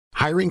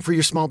Hiring for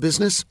your small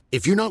business?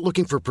 If you're not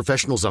looking for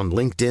professionals on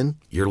LinkedIn,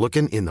 you're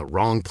looking in the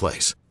wrong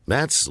place.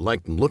 That's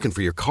like looking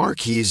for your car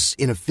keys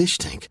in a fish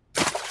tank.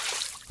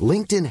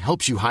 LinkedIn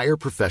helps you hire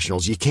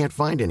professionals you can't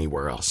find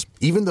anywhere else,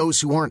 even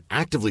those who aren't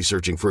actively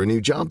searching for a new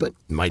job but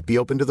might be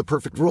open to the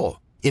perfect role.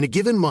 In a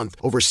given month,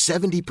 over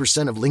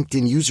 70% of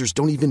LinkedIn users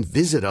don't even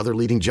visit other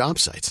leading job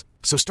sites.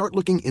 So start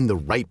looking in the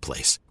right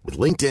place. With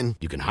LinkedIn,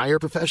 you can hire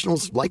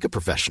professionals like a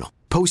professional.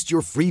 Post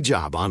your free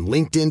job on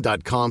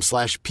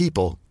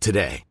linkedin.com/people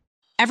today.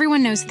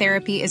 Everyone knows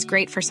therapy is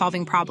great for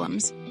solving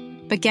problems,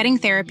 but getting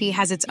therapy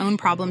has its own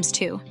problems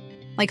too,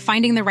 like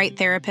finding the right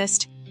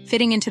therapist,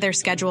 fitting into their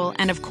schedule,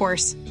 and of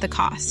course, the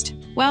cost.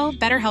 Well,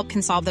 BetterHelp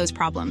can solve those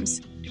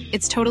problems.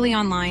 It's totally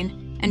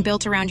online and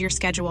built around your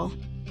schedule.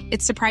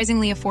 It's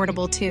surprisingly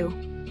affordable too.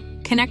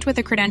 Connect with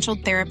a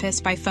credentialed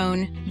therapist by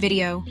phone,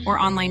 video, or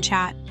online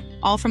chat,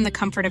 all from the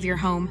comfort of your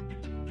home.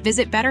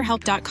 Visit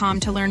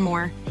BetterHelp.com to learn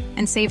more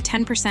and save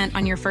 10%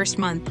 on your first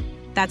month.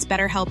 That's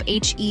BetterHelp,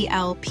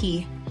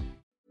 H-E-L-P.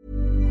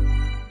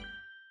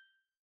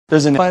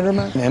 There's an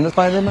Spider-Man, and a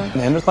Spider-Man,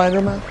 and a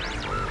Spider-Man.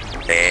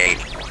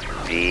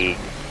 A-D-N.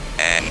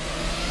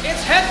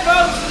 It's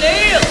Headphones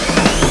Neil!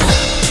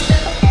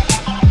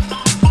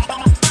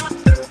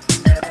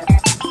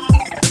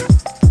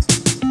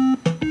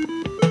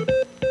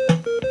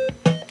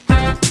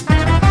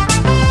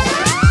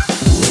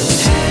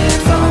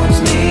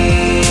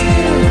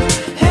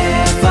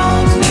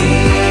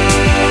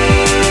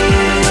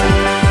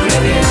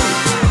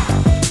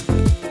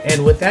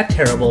 And with that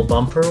terrible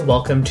bumper,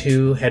 welcome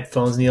to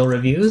Headphones Neil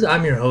Reviews.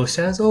 I'm your host,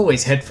 as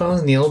always,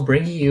 Headphones Neil,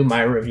 bringing you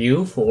my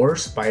review for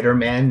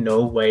Spider-Man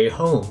No Way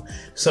Home.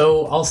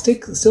 So I'll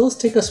still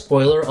stick a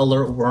spoiler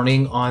alert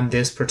warning on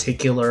this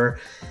particular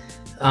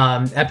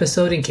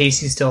episode in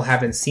case you still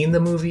haven't seen the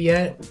movie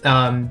yet.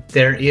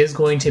 There is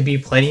going to be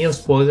plenty of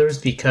spoilers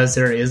because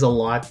there is a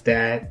lot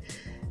that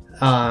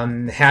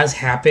has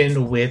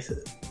happened with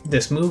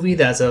this movie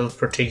that's of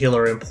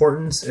particular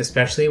importance,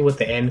 especially with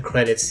the end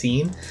credits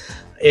scene.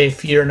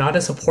 If you're not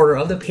a supporter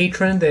of the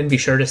Patreon, then be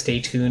sure to stay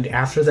tuned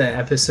after the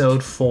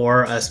episode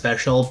for a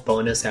special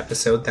bonus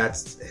episode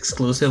that's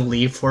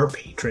exclusively for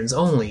patrons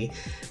only.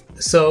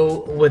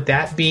 So with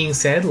that being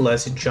said,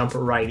 let's jump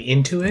right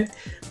into it.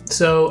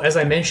 So as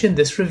I mentioned,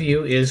 this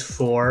review is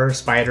for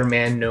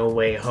Spider-Man No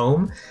Way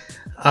Home.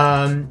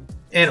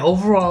 And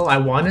overall, I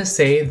want to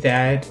say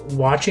that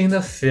watching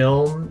the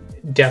film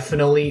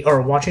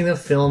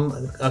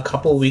a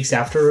couple weeks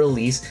after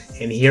release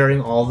and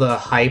hearing all the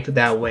hype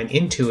that went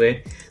into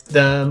it,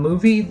 the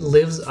movie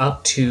lives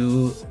up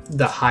to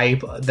the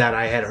hype that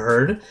I had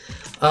heard.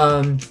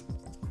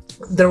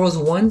 There was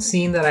one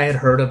scene that I had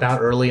heard about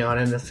early on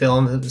in the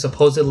film,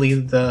 supposedly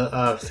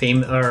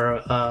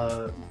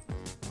the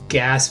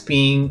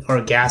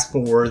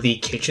gasp-worthy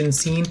kitchen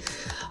scene.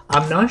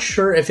 I'm not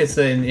sure if it's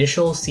the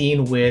initial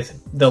scene with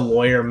the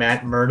lawyer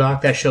Matt Murdock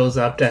that shows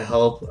up to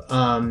help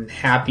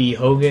Happy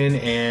Hogan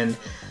and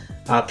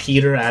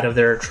Peter out of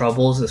their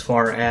troubles as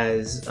far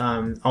as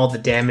all the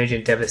damage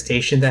and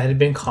devastation that had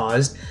been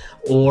caused,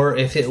 or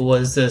if it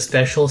was the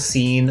special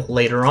scene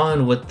later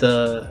on with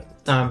the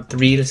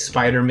three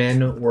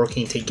Spider-Men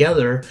working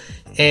together,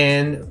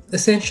 and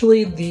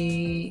essentially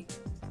the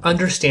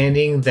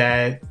understanding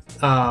that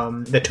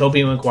the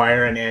Tobey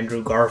Maguire and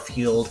Andrew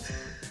Garfield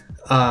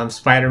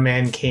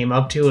Spider-Man came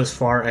up to, as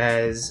far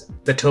as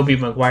the Tobey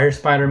Maguire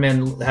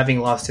Spider-Man having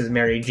lost his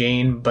Mary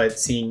Jane but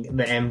seeing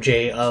the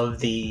MJ of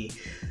the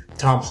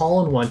Tom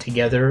Holland one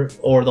together,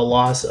 or the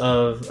loss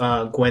of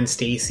Gwen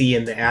Stacy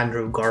and the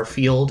Andrew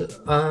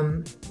Garfield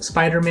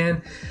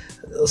Spider-Man.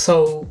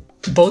 So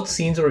both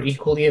scenes were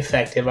equally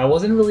effective. I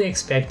wasn't really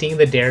expecting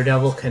the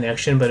Daredevil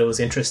connection, but it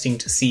was interesting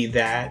to see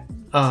that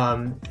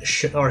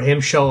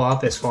him show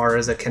up as far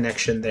as a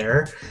connection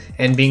there,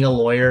 and being a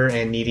lawyer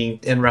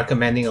and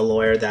recommending a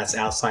lawyer that's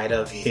outside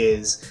of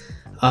his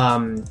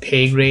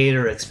pay grade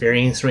or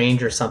experience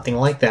range or something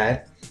like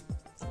that.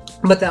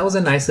 But that was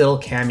a nice little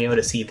cameo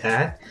to see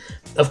that.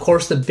 Of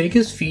course, the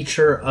biggest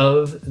feature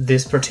of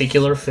this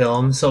particular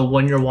film, so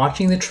when you're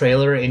watching the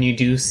trailer and you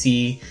do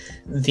see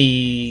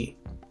the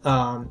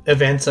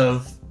events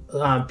of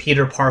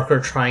Peter Parker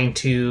trying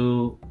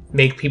to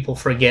make people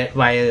forget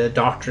via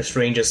Doctor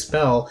Strange's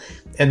spell,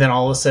 and then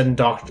all of a sudden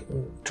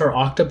Dr.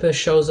 Octopus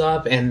shows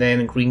up and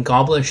then Green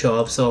Goblin show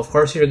up. So of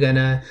course you're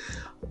gonna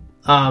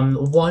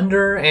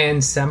wonder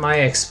and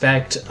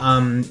semi-expect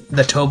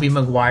the Tobey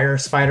Maguire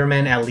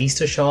Spider-Man at least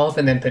to show up,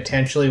 and then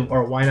potentially,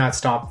 or why not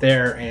stop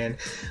there and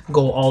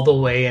go all the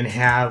way and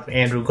have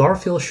Andrew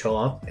Garfield show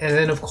up. And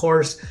then of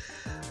course,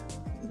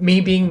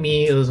 me being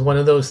me, it was one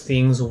of those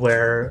things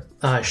where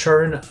I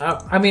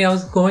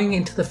was going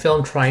into the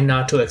film trying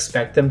not to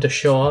expect them to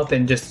show up,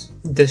 and just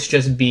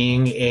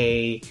being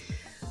a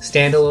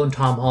standalone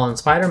Tom Holland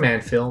Spider-Man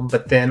film,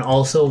 but then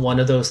also one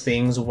of those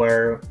things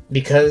where,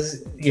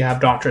 because you have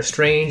Doctor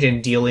Strange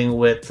and dealing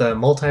with the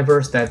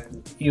multiverse, that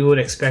you would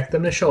expect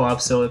them to show up,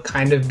 so it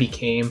kind of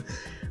became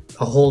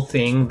a whole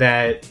thing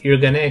that you're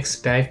gonna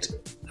expect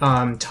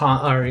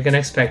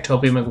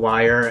Tobey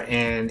Maguire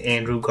and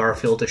Andrew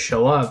Garfield to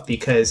show up,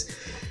 because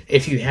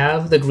if you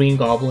have the Green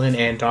Goblin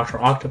and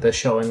Dr. Octopus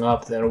showing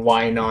up, then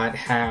why not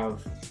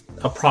have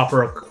a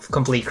proper,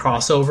 complete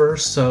crossover?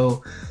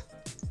 So,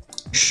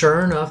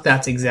 sure enough,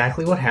 that's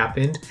exactly what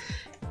happened.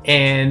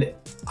 And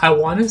I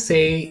want to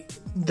say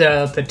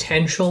the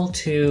potential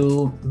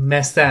to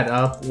mess that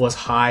up was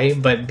high,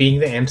 but being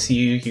the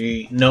MCU,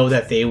 you know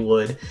that they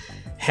would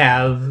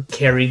have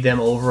carried them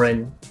over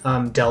and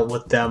dealt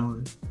with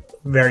them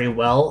very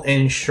well.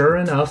 And sure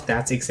enough,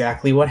 that's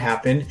exactly what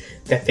happened,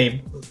 that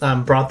they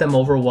brought them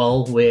over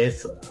well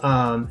with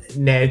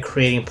Ned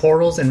creating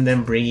portals and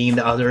then bringing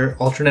the other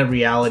alternate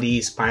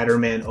reality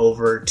Spider-Man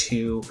over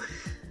to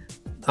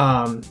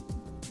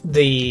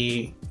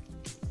the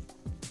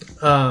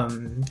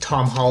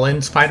Tom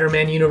Holland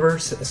Spider-Man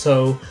universe.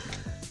 So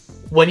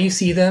when you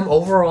see them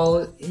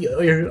overall,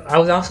 I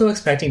was also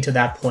expecting to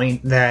that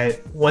point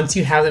that once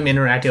you have them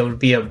interact, it would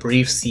be a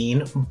brief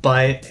scene,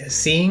 but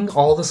seeing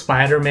all the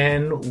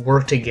Spider-Man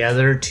work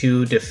together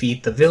to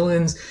defeat the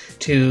villains,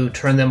 to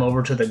turn them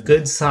over to the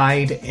good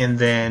side, and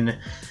then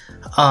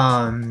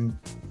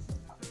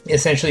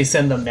essentially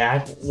send them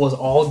back was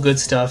all good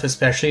stuff,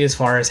 especially as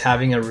far as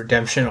having a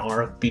redemption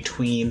arc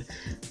between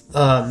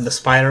the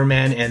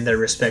Spider-Man and their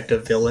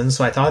respective villains.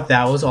 So I thought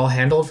that was all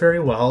handled very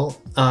well.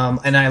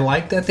 And I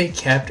like that they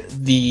kept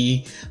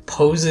the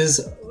poses,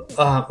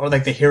 or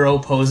like the hero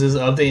poses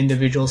of the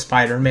individual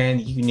Spider-Man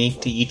unique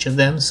to each of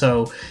them.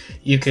 So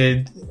you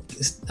could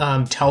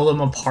tell them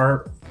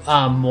apart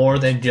more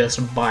than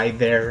just by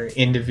their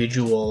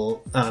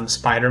individual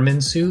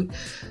Spider-Man suit.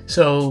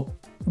 So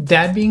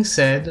that being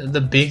said,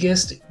 the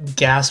biggest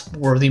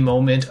gasp-worthy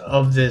moment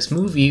of this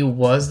movie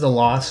was the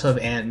loss of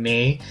Aunt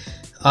May.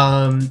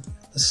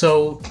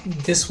 So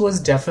this was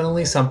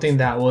definitely something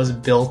that was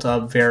built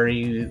up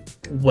very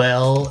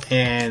well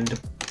and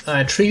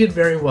treated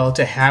very well,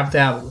 to have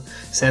that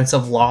sense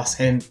of loss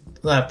and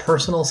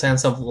personal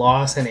sense of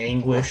loss and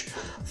anguish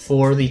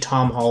for the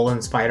Tom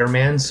Holland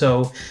Spider-Man.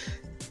 So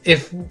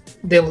if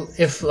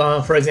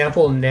for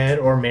example, Ned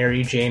or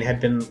Mary Jane had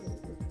been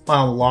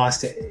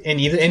lost in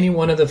any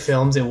one of the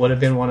films, it would have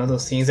been one of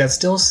those things that's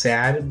still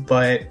sad,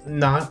 but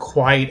not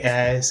quite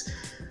as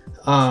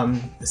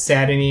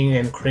saddening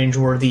and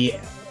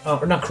cringeworthy,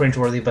 or not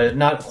cringeworthy, but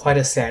not quite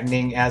as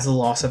saddening as the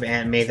loss of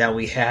Aunt May that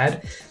we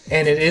had.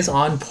 And it is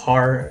on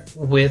par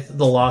with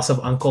the loss of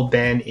Uncle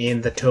Ben in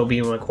the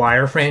Tobey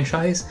Maguire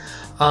franchise.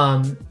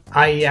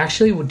 I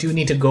actually do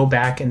need to go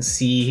back and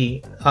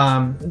see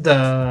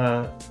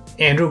the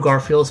Andrew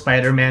Garfield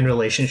Spider-Man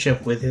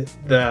relationship with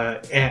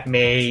the Aunt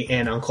May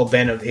and Uncle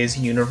Ben of his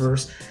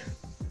universe.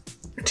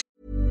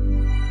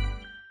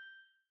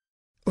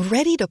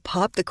 Ready to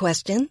pop the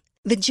question?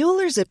 The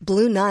jewelers at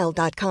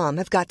BlueNile.com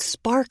have got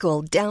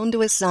sparkle down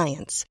to a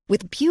science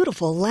with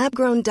beautiful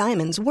lab-grown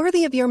diamonds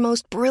worthy of your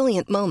most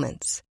brilliant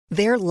moments.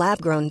 Their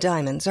lab-grown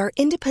diamonds are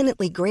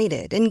independently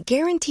graded and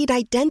guaranteed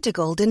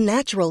identical to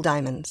natural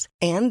diamonds,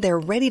 and they're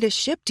ready to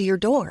ship to your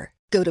door.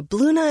 Go to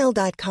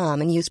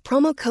BlueNile.com and use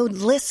promo code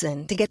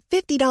LISTEN to get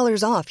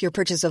 $50 off your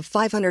purchase of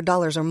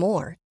 $500 or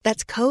more.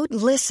 That's code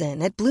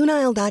LISTEN at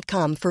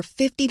BlueNile.com for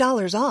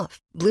 $50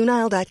 off.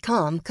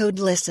 BlueNile.com, code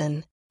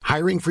LISTEN.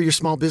 Hiring for your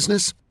small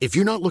business? If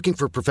you're not looking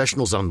for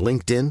professionals on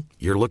LinkedIn,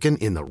 you're looking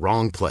in the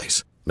wrong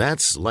place.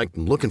 That's like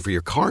looking for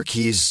your car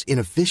keys in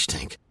a fish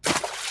tank.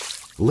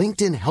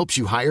 LinkedIn helps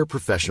you hire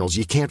professionals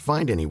you can't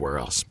find anywhere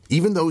else,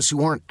 even those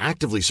who aren't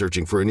actively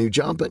searching for a new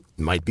job but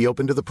might be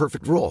open to the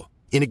perfect role.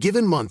 In a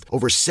given month,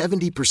 over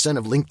 70%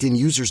 of LinkedIn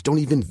users don't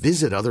even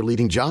visit other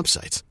leading job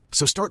sites.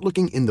 So start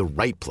looking in the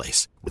right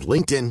place. With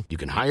LinkedIn, you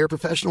can hire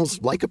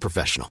professionals like a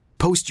professional.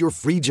 Post your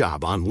free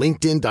job on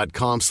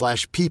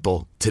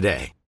linkedin.com/people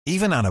today.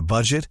 Even on a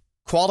budget,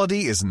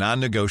 quality is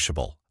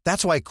non-negotiable.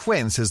 That's why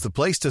Quince is the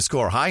place to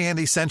score high-end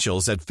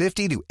essentials at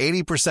 50 to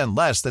 80%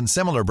 less than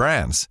similar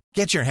brands.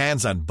 Get your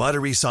hands on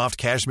buttery soft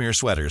cashmere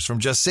sweaters from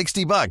just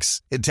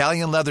 $60,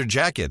 Italian leather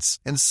jackets,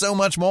 and so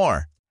much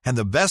more. And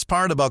the best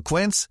part about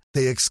Quince,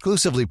 they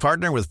exclusively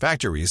partner with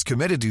factories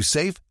committed to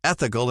safe,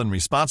 ethical, and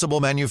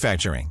responsible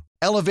manufacturing.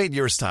 Elevate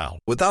your style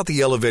without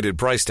the elevated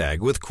price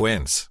tag with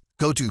Quince.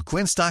 Go to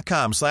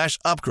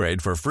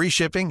quince.com/upgrade for free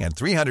shipping and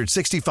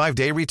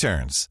 365-day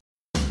returns.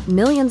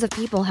 Millions of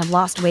people have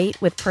lost weight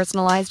with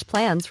personalized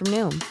plans from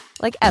Noom.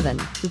 Like Evan,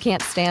 who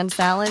can't stand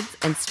salads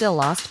and still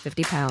lost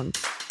 50 pounds.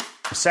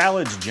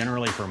 Salads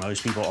generally for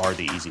most people are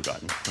the easy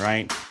button,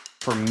 right?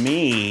 For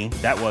me,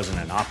 that wasn't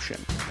an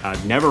option. I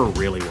never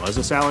really was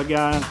a salad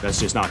guy. That's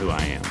just not who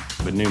I am.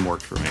 But Noom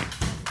worked for me.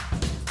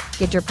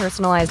 Get your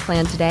personalized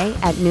plan today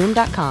at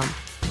Noom.com.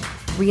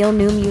 Real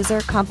Noom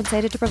user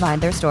compensated to provide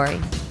their story.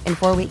 In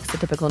 4 weeks, the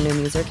typical Noom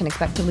user can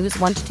expect to lose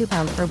 1 to 2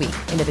 pounds per week.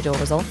 Individual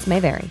results may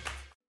vary.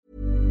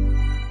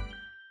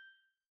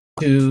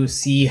 To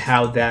see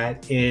how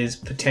that is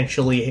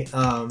potentially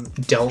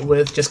dealt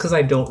with, just because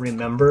I don't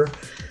remember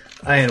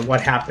and what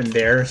happened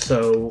there.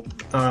 So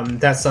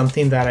that's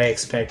something that I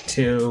expect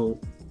to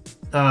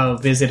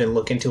visit and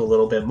look into a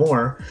little bit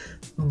more.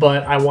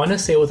 But I want to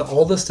say, with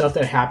all the stuff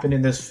that happened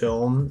in this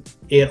film,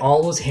 it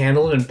all was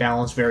handled and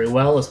balanced very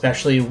well,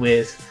 especially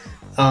with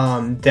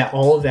that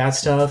all of that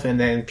stuff, and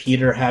then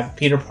Peter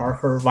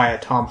Parker via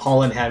Tom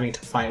Holland having to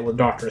fight with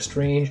Doctor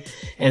Strange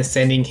and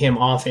sending him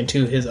off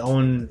into his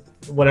own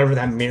whatever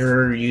that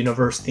mirror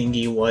universe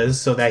thingy was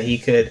so that he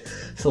could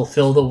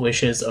fulfill the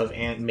wishes of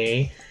Aunt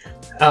May,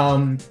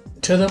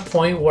 to the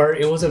point where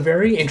it was a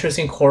very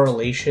interesting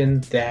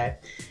correlation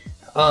that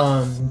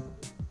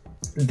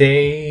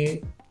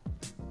they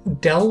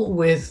dealt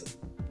with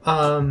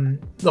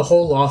the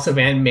whole loss of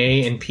Aunt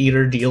May and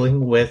Peter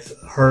dealing with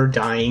her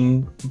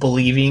dying,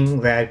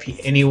 believing that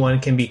anyone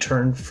can be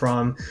turned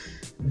from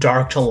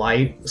dark to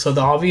light. So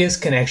the obvious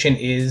connection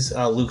is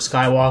Luke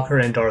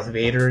Skywalker and Darth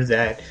Vader,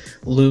 that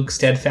Luke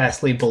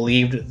steadfastly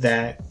believed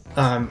that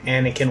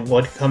Anakin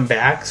would come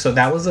back. So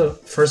that was the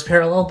first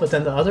parallel. But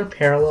then the other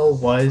parallel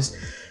was,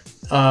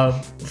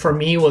 for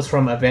me, was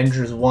from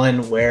Avengers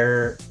 1,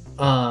 where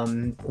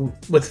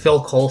with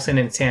Phil Coulson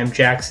and Sam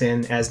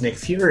Jackson as Nick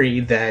Fury,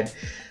 that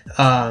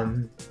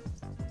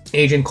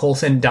Agent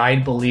Coulson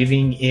died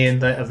believing in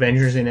the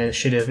Avengers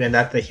Initiative and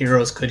that the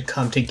heroes could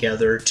come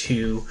together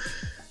to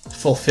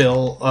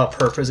fulfill a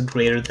purpose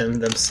greater than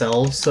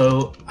themselves.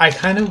 So I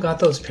kind of got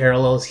those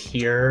parallels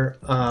here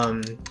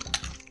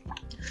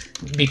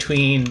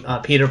between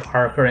Peter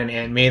Parker and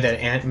Aunt May, that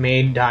Aunt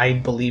May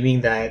died believing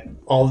that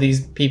all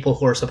these people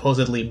who are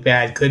supposedly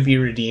bad could be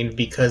redeemed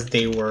because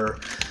they were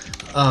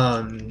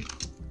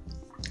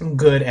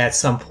good at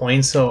some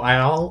point. So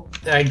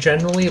I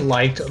generally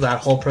liked that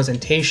whole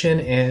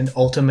presentation, and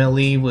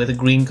ultimately with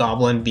Green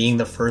Goblin being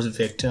the first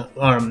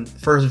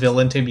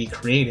villain to be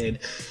created,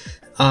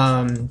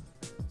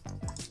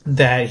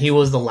 that he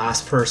was the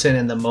last person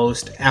and the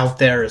most out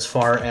there as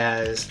far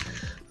as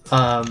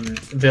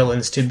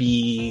villains to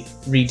be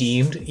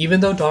redeemed. Even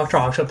though Dr.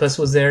 Octopus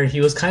was there, he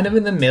was kind of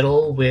in the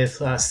middle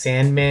with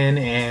Sandman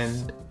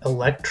and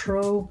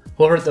Electro.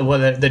 Whoever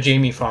the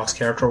Jamie Foxx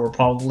character were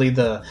probably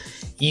the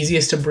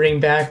easiest to bring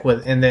back,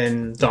 and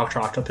then Dr.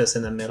 Octopus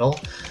in the middle.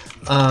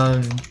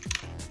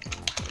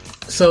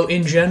 So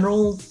in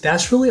general,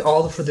 that's really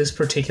all for this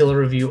particular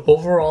review.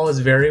 Overall, it's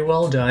very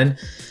well done.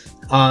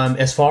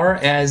 As far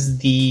as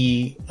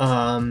the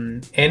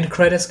end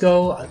credits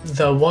go,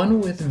 the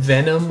one with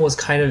Venom was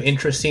kind of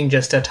interesting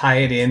just to tie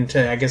it in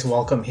to, I guess,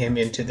 welcome him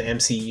into the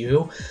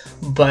MCU.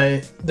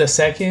 But the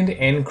second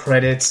end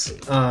credits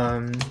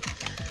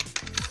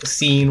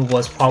scene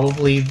was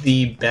probably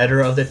the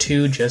better of the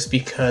two, just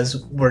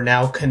because we're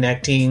now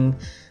connecting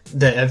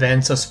the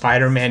events of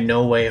Spider-Man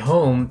No Way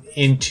Home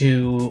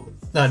into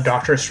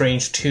Doctor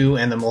Strange 2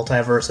 and the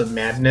Multiverse of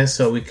Madness.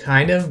 So we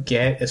kind of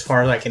get, as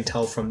far as I can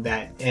tell from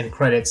that end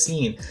credit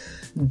scene,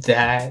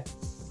 that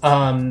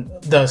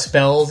the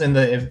spells and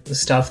the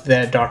stuff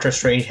that Doctor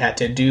Strange had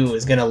to do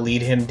is going to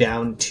lead him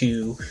down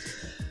to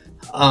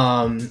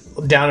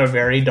down a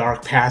very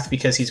dark path,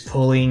 because he's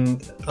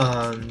pulling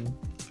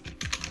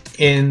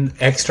in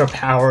extra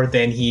power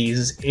than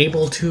he's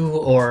able to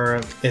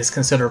or is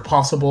considered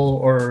possible,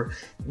 or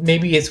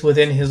maybe it's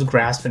within his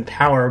grasp and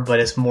power, but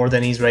it's more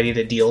than he's ready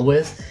to deal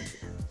with.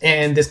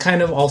 And this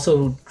kind of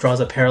also draws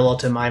a parallel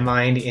to my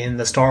mind in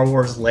the Star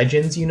Wars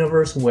Legends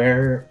universe,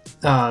 where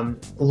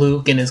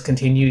Luke, in his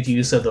continued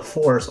use of the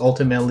Force,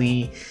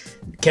 ultimately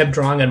kept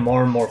drawing on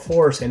more and more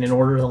Force, and in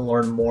order to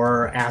learn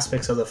more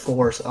aspects of the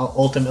Force,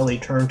 ultimately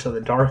turned to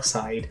the dark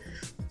side.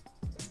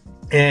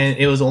 And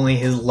it was only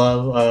his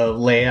love of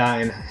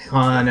Leia and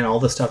Han and all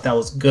the stuff that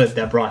was good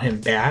that brought him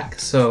back.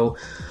 So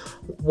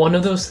one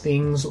of those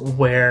things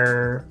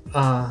where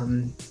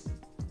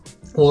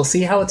we'll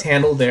see how it's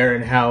handled there,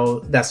 and how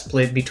that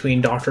split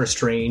between Doctor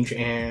Strange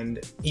and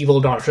evil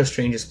Doctor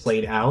Strange is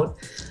played out.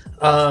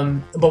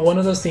 But one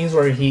of those things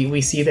where we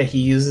see that he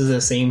uses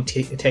the same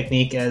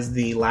technique as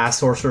the last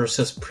Sorcerer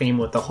Supreme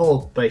with the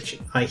Hulk, but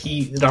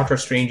Doctor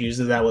Strange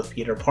uses that with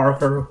Peter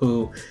Parker,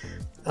 who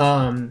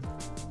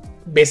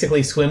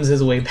basically swims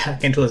his way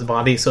back into his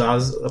body. So that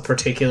was a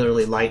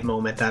particularly light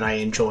moment that I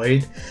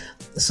enjoyed.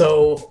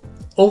 So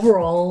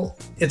overall,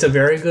 it's a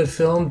very good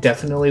film,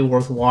 definitely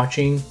worth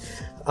watching.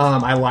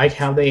 I like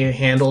how they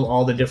handled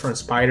all the different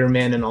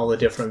Spider-Men and all the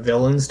different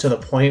villains, to the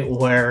point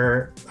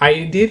where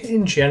I did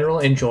in general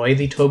enjoy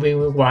the Tobey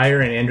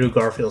Maguire and Andrew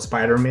Garfield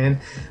Spider-Man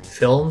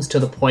films, to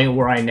the point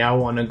where I now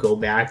want to go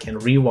back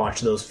and rewatch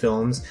those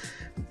films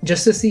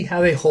just to see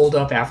how they hold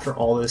up after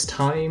all this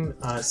time,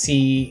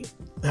 see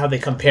how they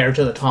compare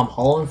to the Tom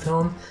Holland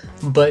film.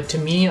 But to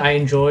me, I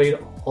enjoyed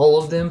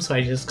all of them, so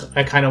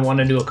I kind of want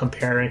to do a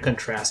compare and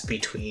contrast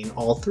between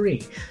all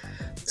three.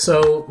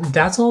 So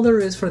that's all there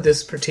is for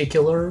this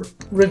particular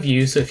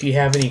review. So if you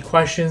have any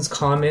questions,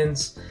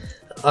 comments,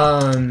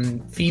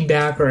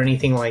 feedback, or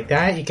anything like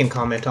that, you can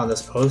comment on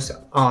this post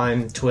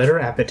on Twitter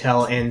at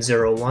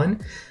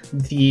PatelN01.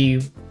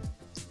 The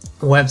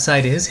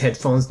website is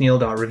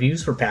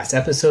headphonesneil.reviews for past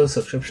episodes,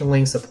 subscription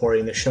links,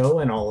 supporting the show,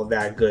 and all of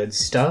that good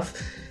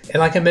stuff. And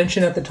like I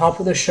mentioned at the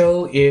top of the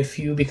show, if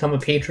you become a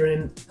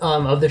patron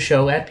of the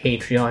show at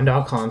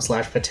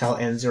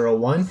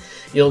patreon.com/PatelN01,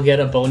 you'll get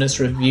a bonus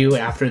review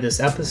after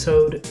this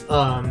episode.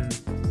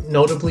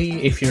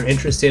 Notably, if you're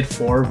interested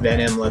for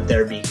Venom Let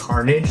There Be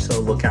Carnage, so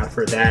look out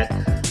for that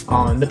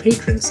on the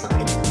patron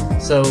side.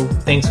 So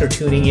thanks for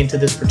tuning into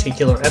this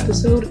particular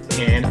episode,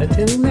 and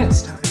until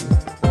next time.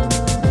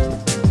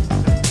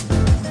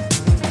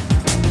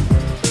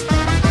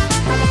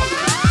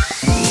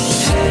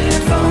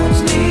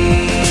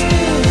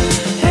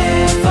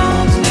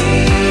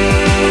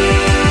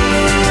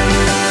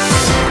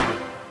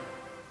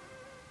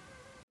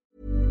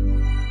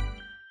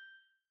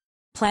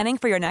 Planning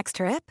for your next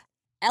trip?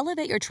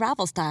 Elevate your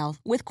travel style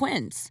with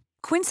Quince.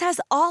 Quince has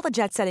all the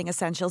jet-setting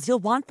essentials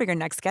you'll want for your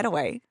next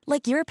getaway,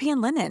 like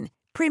European linen,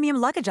 premium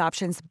luggage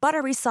options,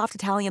 buttery soft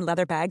Italian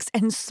leather bags,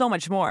 and so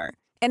much more.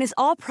 And is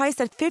all priced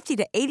at 50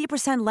 to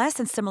 80% less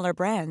than similar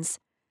brands.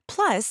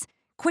 Plus,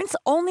 Quince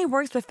only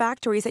works with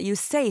factories that use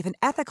safe and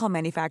ethical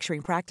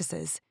manufacturing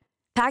practices.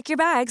 Pack your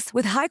bags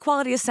with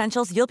high-quality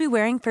essentials you'll be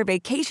wearing for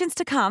vacations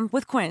to come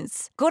with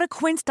Quince. Go to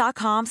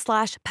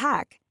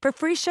quince.com/pack for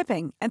free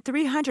shipping and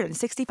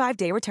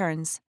 365-day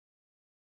returns.